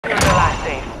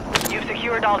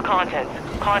Secure adult contents.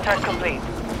 Contract complete.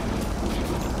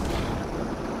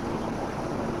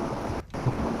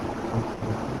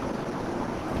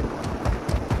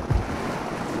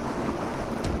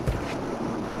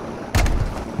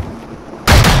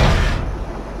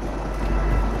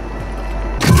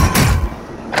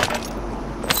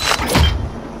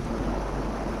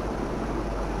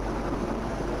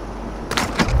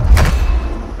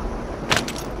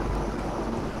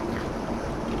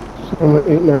 Number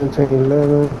 8, 9, 10,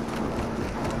 11.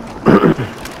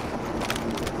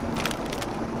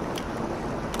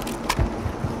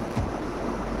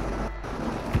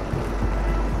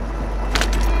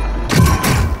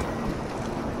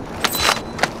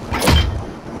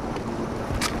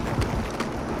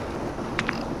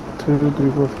 Two,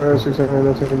 3, 4, 5, 6, 7, 8,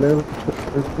 9, 10, 11,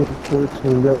 12, 13,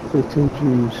 14. We got 15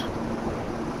 G's.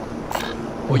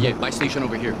 Oh yeah, buy station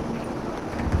over here.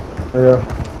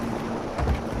 Yeah.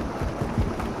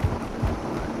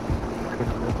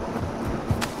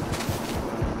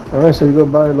 Alright, so you go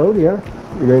buy a load, yeah?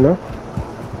 You ain't know?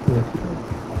 Yeah.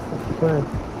 That's the plan.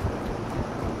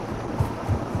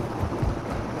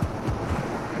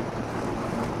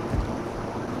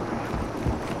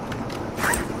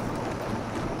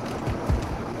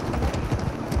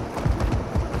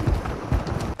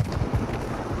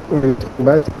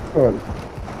 Buy one.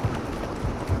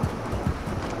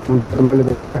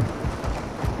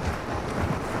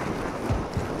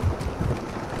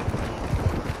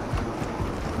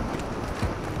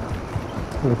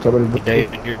 Yeah,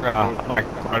 you're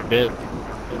quite a bit.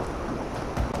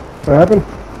 What happened?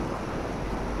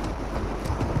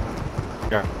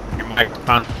 Your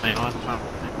microphone's on.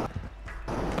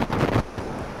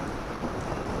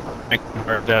 Make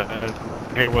sure to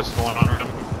hear what's going on around.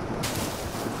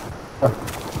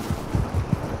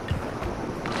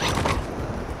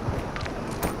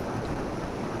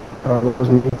 That was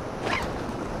me.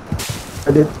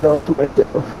 I did talk to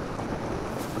myself.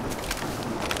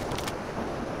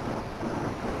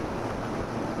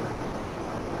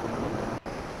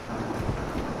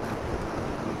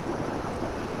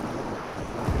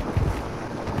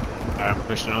 I'm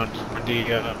pushing on to the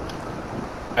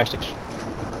fire station.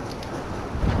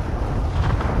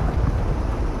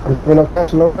 I'm going to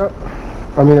cash load up.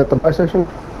 I mean at the buy station.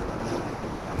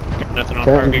 Got nothing on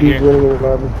Cash target is here. winning in the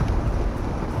lobby.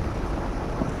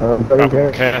 Drop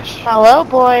Cash. cash. Hello,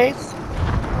 boys.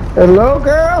 Hello,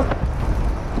 girl.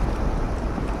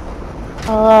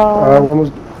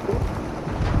 Hello.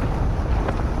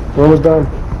 Almost done.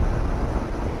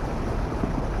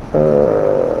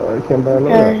 I can't buy a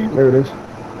load. Okay. There it is.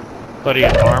 Plenty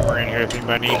of armor in here if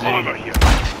anybody needs any.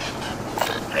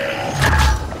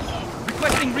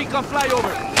 Requesting recon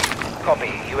flyover. Copy.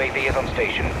 UAV is on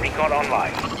station. Recon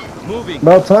online. Moving.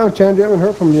 About time, Chan. You haven't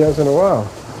heard from you guys in a while.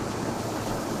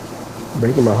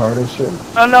 Breaking my heart and shit.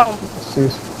 Oh no. See,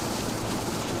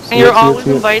 And you're always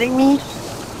inviting me?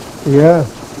 Yeah.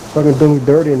 Fucking doing me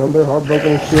dirty and I'm there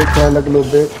heartbroken and shit, crying like a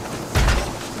little bitch.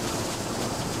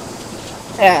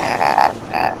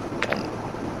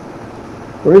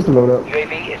 Where is the load up?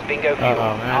 UAV is bingo fuel.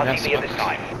 Man, that's RTV at this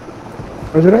time.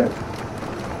 Where's it at?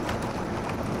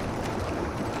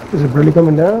 Is it really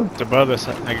coming down? It's above us.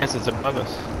 I guess it's above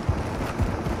us.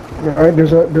 Yeah, alright,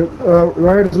 there's a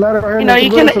right here, there's a ladder right here. You know, you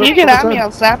can add me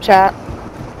on Snapchat.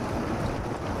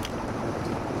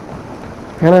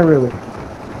 Can I really?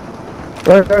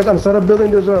 Right, guys, on the side of the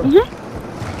building, there's a...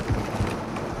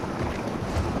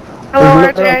 Hello,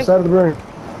 There's a RJ. side of the building.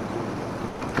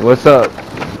 What's up?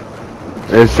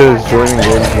 It says joining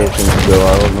game session still.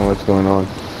 I don't know what's going on.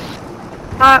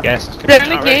 Yes. They're in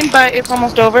the game, but it's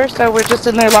almost over, so we're just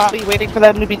in their lobby waiting for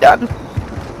them to be done.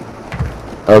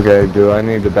 Okay, do I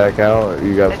need to back out?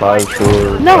 You got 5,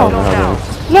 4? No,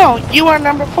 no, you are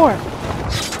number 4.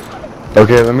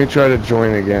 Okay, let me try to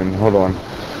join again. Hold on.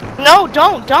 No,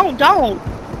 don't. No,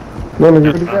 you're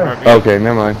already there. Okay,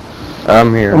 never mind.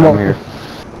 I'm here. I'm here.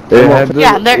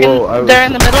 Yeah, they're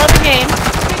in the middle of the game.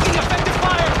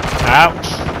 Ouch.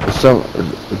 Some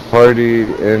party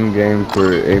in game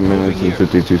for 8 minutes and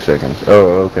 52 seconds.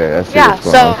 Oh, okay. I see Yeah, what's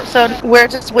going on. so we're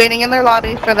just waiting in their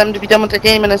lobby for them to be done with their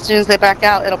game, and as soon as they back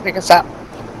out, it'll pick us up.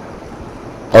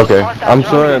 Okay, I'm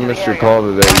sorry I missed your call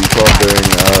today. You called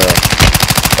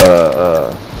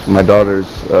during my daughter's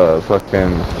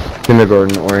fucking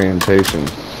kindergarten orientation.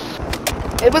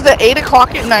 It was at 8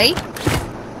 o'clock at night.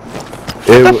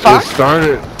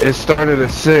 It started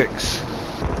at 6.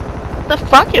 The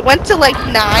fuck? It went to like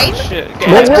 9? Shit.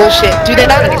 That's bullshit. Do they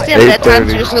not understand 8:30.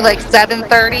 bedtime's usually like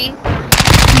 7:30?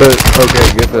 But okay,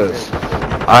 get this.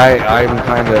 I'm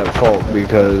kind of at fault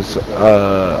because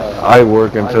I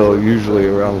work until usually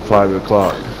around 5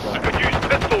 o'clock.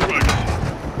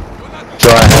 So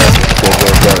I have to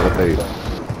schedule that with 8.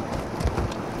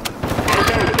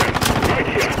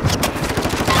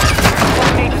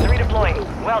 Agents redeploying.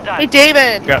 Well done. Hey,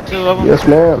 David. Got 2 of them. Yes,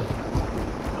 ma'am.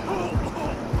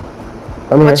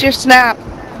 I'm here. What's your snap?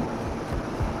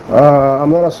 I'm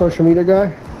not a social media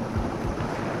guy.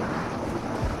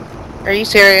 Are you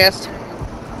serious?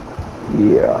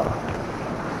 Yeah.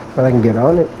 But I can get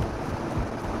on it.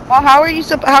 Well, how are you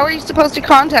supposed to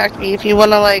contact me if you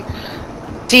want to like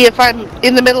see if I'm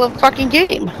in the middle of a fucking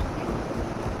game?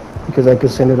 Because I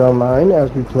could send it online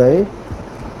as we play.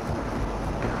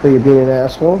 So you're being an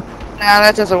asshole. No,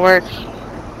 that doesn't work.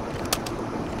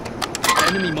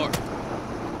 Enemy mark.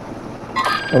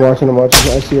 I'm watching.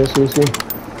 I see.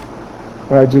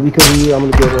 Alright, G, because of you, I'm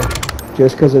gonna get her.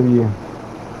 Just because of you.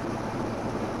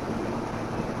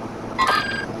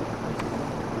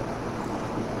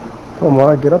 Come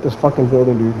on, get up this fucking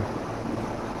building, dude.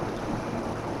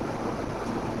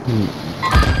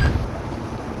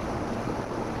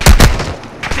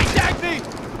 Attack me!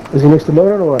 Is he next to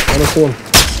loader or what? I don't see him.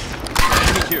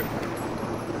 Enemy here.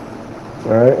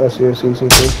 Alright, I see.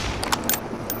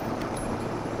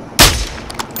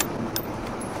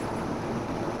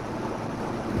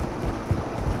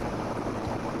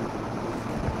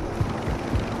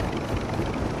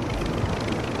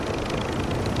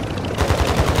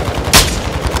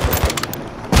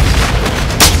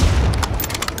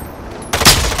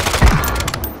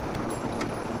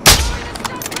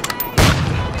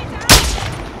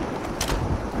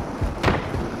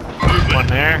 One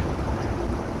there.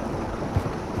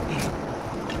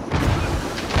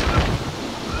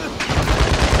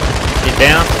 He's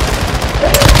down.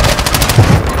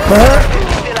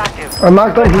 Still active. I'm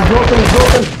knocked him. He's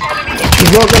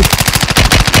broken.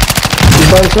 He's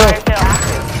by Fire himself. sale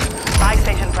active. Buy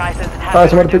station prices have Alright, been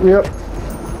somebody pick me up.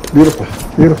 Beautiful.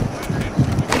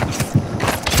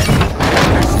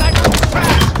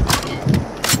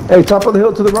 Hey, top of the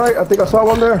hill to the right. I think I saw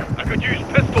one there. I could use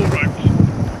pistol rounds.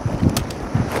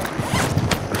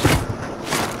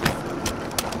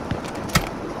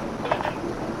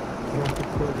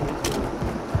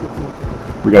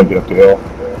 We gotta get up the hill.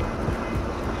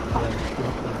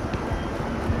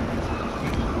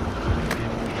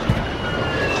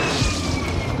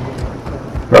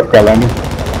 Got landing.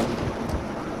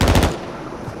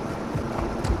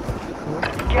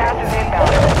 Gas is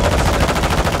inbound.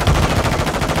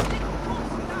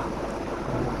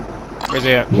 Where's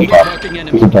he at? He's on top. Marking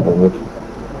enemy. He's on top of the roof.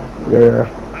 Yeah.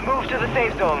 Move to the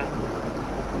safe zone.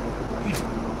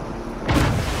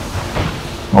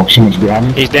 Oh, someone's behind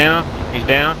me. He's down. He's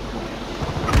down.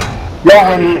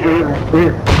 Yeah, we're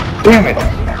here. Damn it.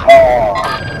 Oh.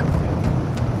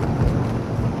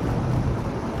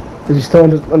 Is he still on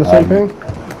the same ping?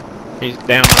 He's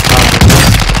down on top of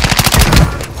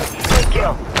Good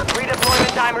kill.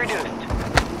 Redeployment time reduced.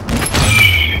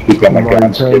 He's got my Come on,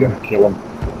 guns. Tony. Get him. Kill him.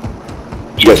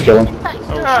 Did you guys kill him?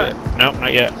 Oh shit. Nope,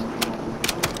 not yet.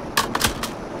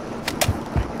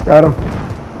 Got him.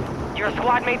 Your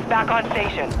squad mate's back on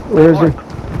station. Where is he?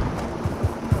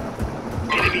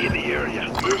 Enemy in the area.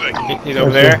 Moving. He's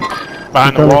over there.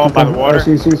 Behind the wall, by the water.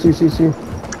 See.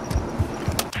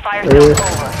 Fire There he sale is.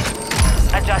 over.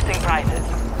 Adjusting prices.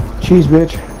 Cheese,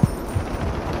 bitch.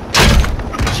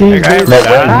 Hey, Cheese, guys. bitch. No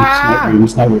way. Ah!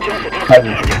 He's sniper. God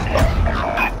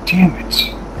damn it.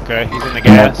 Okay, he's in the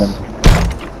gas.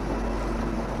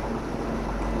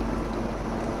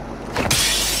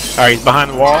 Alright, he's behind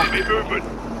the wall. Enemy movement.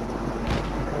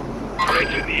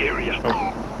 Right in the area.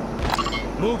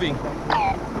 Moving.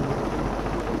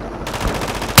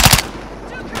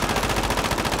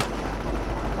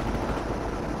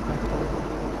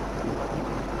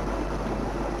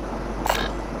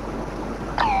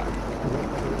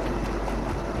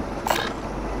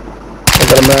 I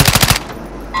got him back.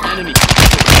 Enemy.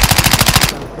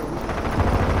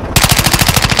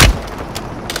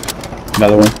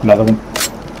 Another one.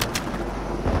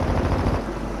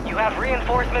 You have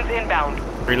reinforcements inbound.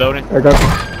 Reloading. I got him.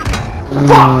 Kill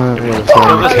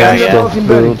this guy, yeah.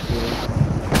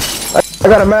 I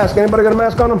got a mask. Anybody got a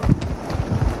mask on him?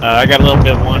 I got a little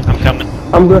bit of one. I'm coming.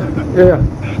 I'm good. Yeah.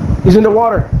 He's in the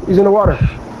water.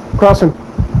 Crossing.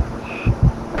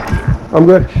 I'm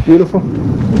good. Beautiful.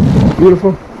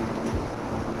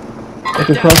 I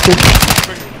can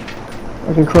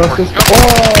cross this.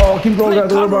 Oh, keep going, guys.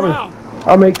 Don't worry about me.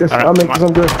 I'll make this. I'm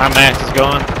good. My mask is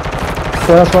gone.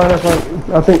 So that's fine. I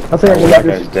think I can That make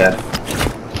guy's this. dead.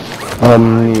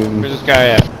 Where's this guy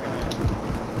at?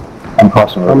 I'm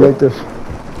crossing I'll over. make this.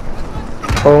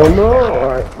 Oh no!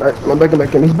 Alright, I'm back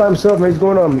in. He's by himself, man. He's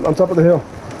going on top of the hill.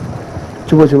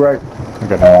 Towards your right. I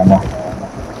got no ammo.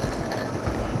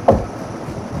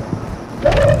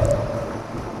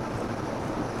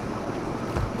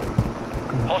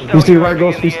 You see right,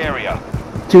 Ghost? in the area.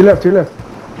 To your left, to your left.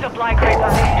 Supply crates are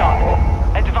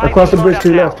restocked. Advise Across the you bridge load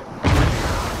to your up left.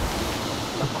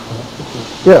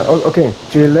 Yeah, okay.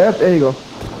 To your left, there you go.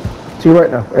 To your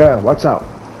right now. Yeah, watch out.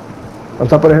 On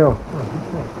top of the hill.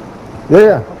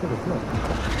 Yeah.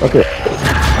 Okay.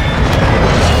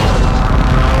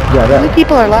 Yeah, How many that.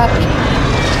 people are left? now.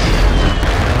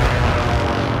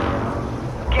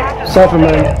 Gas is Cypher,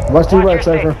 moving in. man. Watch to your right,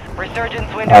 Cypher.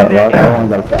 Resurgence window is ending.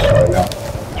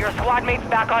 Your squad mates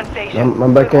back on station.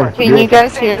 I'm back Good in. work. Can you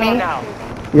guys hear Safe zone me? now.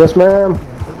 Yes, ma'am.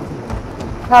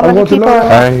 How I'm many going to people load are up.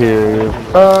 left? I hear you.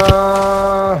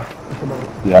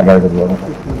 Yeah, I gotta go to the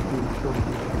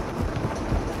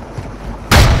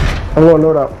I'm going to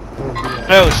load up.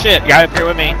 Oh shit, guy up here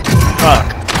with me. Fuck.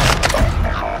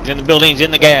 He's in the building, he's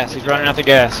in the gas. He's running out the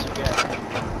gas.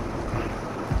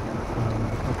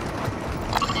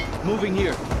 Moving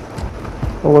here.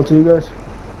 I'm going to you guys.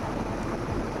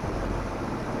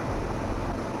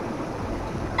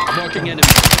 Marking enemy.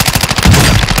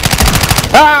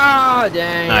 Ah,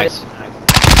 dang. Nice.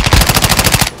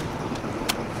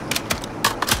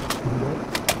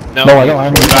 No, No, I don't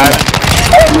have any.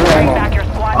 Bring back your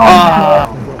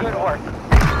squad. Good work.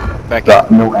 Back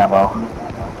Got no ammo.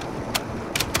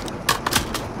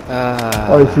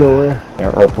 Oh, you flew away. Yeah,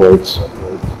 upwards.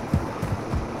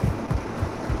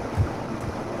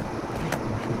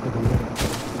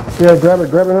 Yeah, grab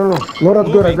it. No. Load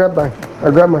up's good. I grabbed mine.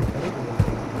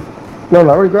 No, I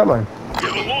already grabbed mine. We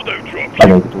have a loadout drop I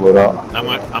here. gotta do it up.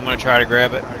 I'm gonna try to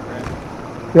grab it.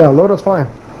 Yeah, load up's fine.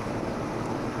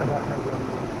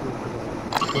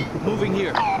 Moving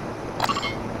here.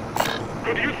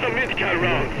 Could use some mid-cal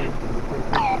rounds.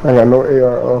 I got no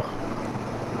AR.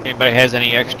 Oh. Anybody has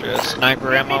any extra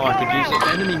sniper ammo I could use it?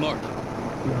 Enemy marked.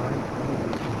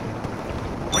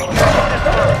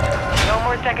 No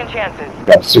more second chances.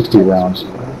 Got 60 rounds.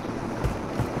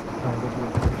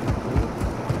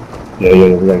 Yeah,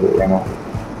 we gotta get ammo.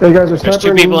 Hey guys, There's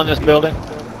two people in this building.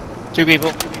 Two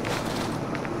people.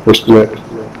 We're split.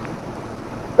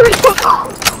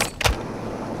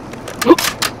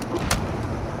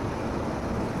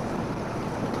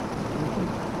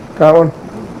 Got one.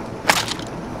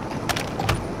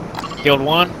 Killed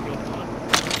one.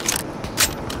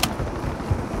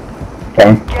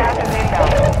 Okay, Gas is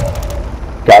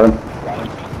inbound. got him.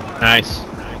 Nice.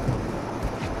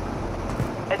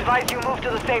 Advise you move to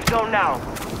the safe zone now.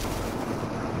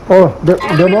 Oh, they're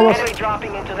almost. Enemy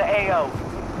dropping into the AO.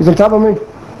 He's on top of me.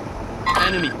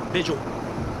 Enemy. Vigil.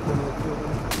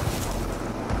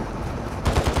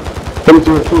 Come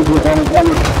through it.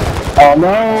 Oh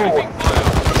no!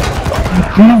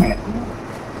 Damn it!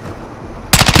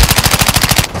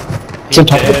 It's on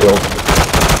top of the dead. building.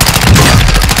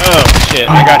 Oh shit,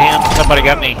 I got him. Somebody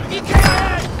got me.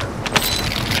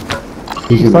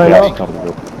 He's in the Fire gas up. on top of the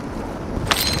building.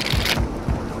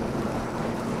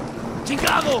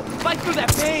 Chicago, fight through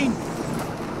that pain.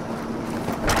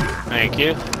 Thank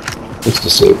you. It's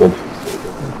disabled.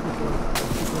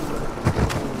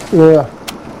 Yeah.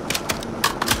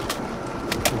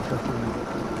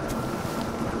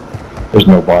 There's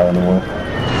no buy anymore.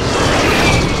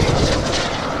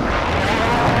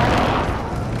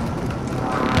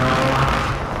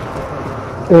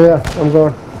 Yeah, I'm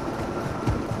going.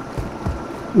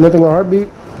 Nothing on heartbeat.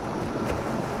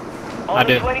 I Only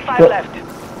did. 25 Yep.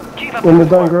 left. Keep up When we're the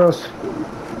done, score. girls.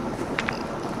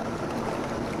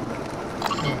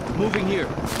 Moving here.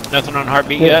 Nothing on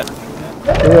heartbeat Yeah. yet?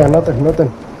 Yeah,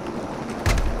 nothing.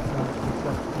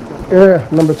 Yeah,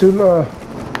 number 2,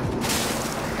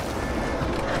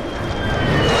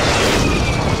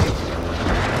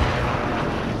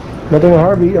 nothing on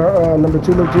heartbeat, number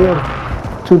 2 looked good.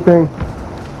 2 ping.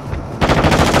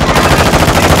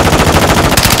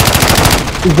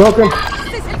 He's broken.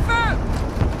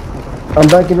 I'm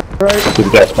backing right. To the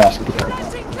gas mask.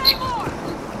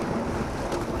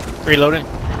 Reloading.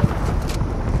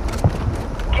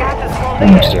 Gas is closing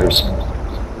in. Upstairs.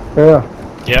 Yeah.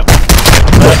 Yep.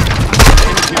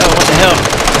 Oh, what the hell?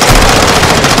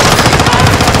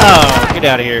 Oh, get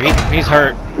out of here. He's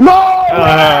hurt. No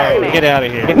Oh, way! get out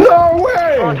of here. No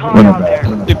way! Front hard out there.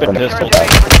 Stupid pistol. Return to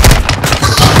base for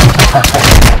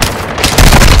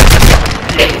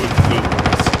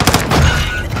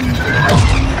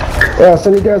Yeah,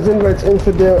 send you guys invites,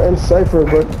 Infidel and Cypher,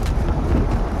 but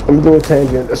I'm doing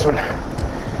Tangent this one.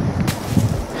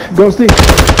 Ghosty.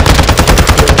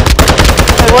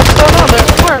 Hey, what's going on?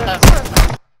 There's more of us.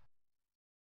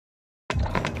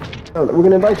 Oh, we're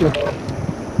gonna invite you.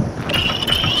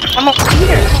 I'm over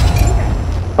here.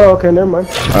 Oh, okay, never mind.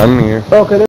 I'm here. Okay,